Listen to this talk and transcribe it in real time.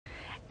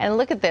And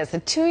look at this. A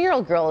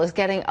 2-year-old girl is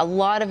getting a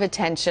lot of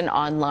attention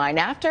online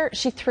after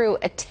she threw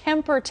a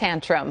temper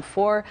tantrum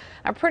for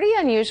a pretty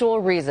unusual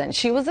reason.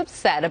 She was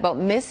upset about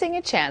missing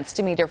a chance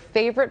to meet her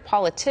favorite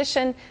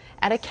politician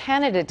at a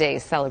Canada Day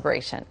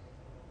celebration.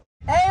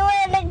 I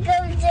want to go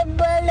to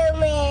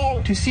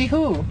Parliament. To see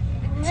who?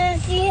 To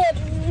see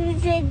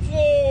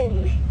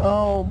Sajjan.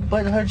 Oh,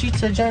 but Harjit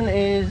Sajjan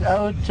is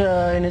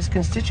out in his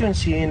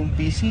constituency in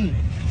BC.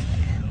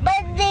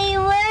 But they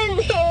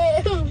want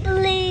him.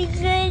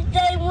 Please,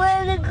 I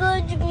want to go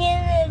to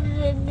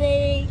Canada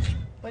today.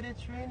 But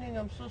it's raining.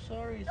 I'm so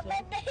sorry.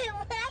 But they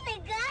want to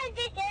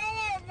go to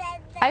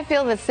Canada. I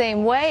feel the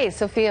same way.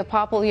 Sophia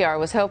Popular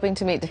was hoping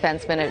to meet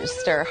Defence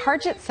Minister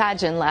Harjit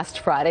Sajjan last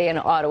Friday in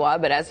Ottawa,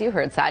 but as you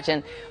heard,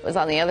 Sajjan was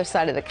on the other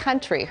side of the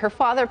country. Her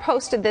father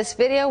posted this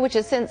video, which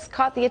has since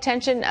caught the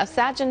attention of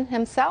Sajjan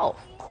himself.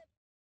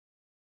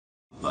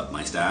 But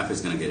my staff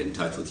is going to get in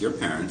touch with your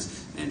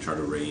parents and try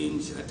to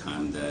arrange a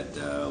time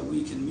that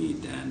we can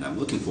meet. And I'm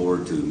looking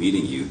forward to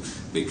meeting you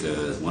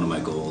because one of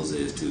my goals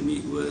is to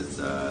meet with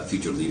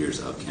future leaders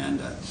of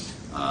Canada.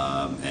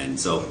 And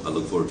so I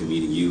look forward to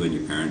meeting you and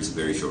your parents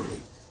very shortly.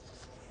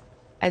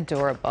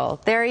 Adorable.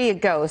 There you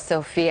go,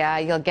 Sophia.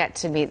 You'll get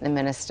to meet the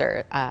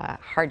minister,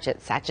 Harjit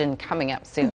Sajjan, coming up soon.